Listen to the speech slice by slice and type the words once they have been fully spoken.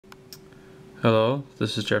Hello,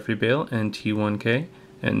 this is Jeffrey Bale, NT1K,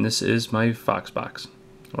 and this is my Foxbox.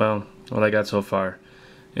 Well, what I got so far.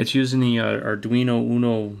 It's using the Arduino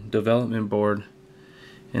Uno development board,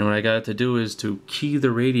 and what I got it to do is to key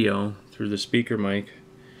the radio through the speaker mic,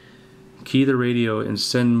 key the radio and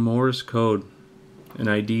send Morse code, an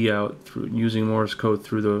ID out through using Morse code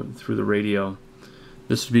through the radio.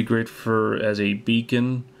 This would be great for as a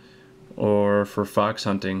beacon or for fox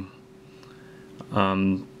hunting.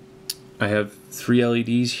 I have 3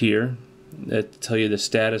 LEDs here that tell you the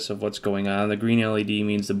status of what's going on. The green LED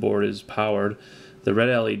means the board is powered. The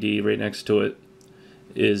red LED right next to it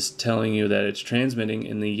is telling you that it's transmitting,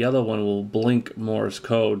 and the yellow one will blink Morse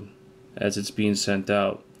code as it's being sent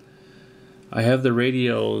out. I have the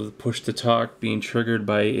radio push to talk being triggered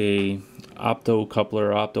by a opto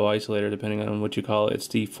coupler or opto isolator, depending on what you call it. It's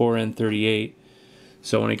the 4N38.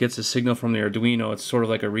 So when it gets a signal from the Arduino, it's sort of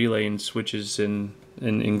like a relay and switches and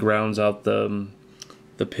grounds out the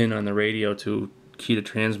pin on the radio to key the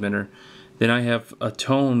transmitter. Then I have a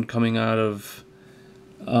tone coming out of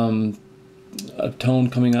pin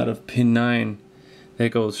 9 that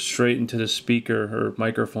goes straight into the speaker or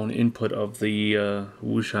microphone input of the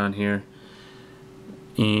Wouxun here.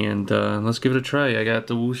 And let's give it a try. I got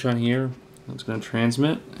the Wouxun here. It's going to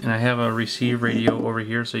transmit, and I have a receive radio over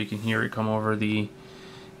here so you can hear it come over the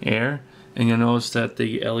air. And you'll notice that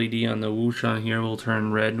the LED on the Wouxun here will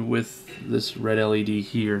turn red with this red LED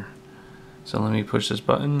here. So let me push this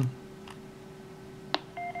button.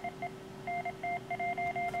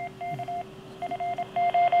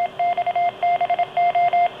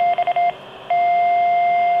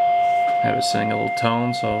 Have it sing a little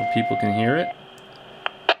tone so people can hear it.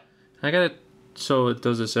 I got it so it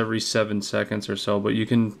does this every 7 seconds or so, but you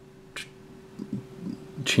can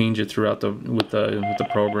change it throughout with the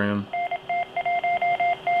program.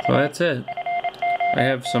 So that's it. I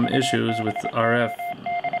have some issues with RF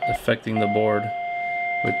affecting the board,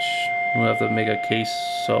 which we'll have to make a case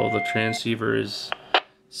so the transceiver is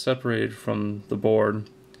separated from the board.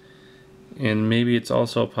 And maybe it's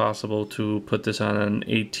also possible to put this on an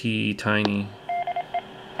AT Tiny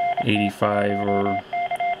 85 or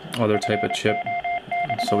other type of chip,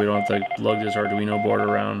 so we don't have to lug this Arduino board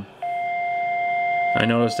around. I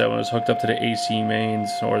noticed that when it was hooked up to the AC mains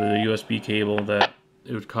or the USB cable that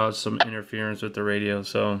it would cause some interference with the radio.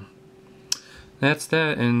 So that's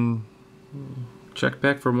that, and check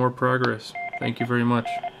back for more progress. Thank you very much.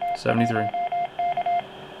 73.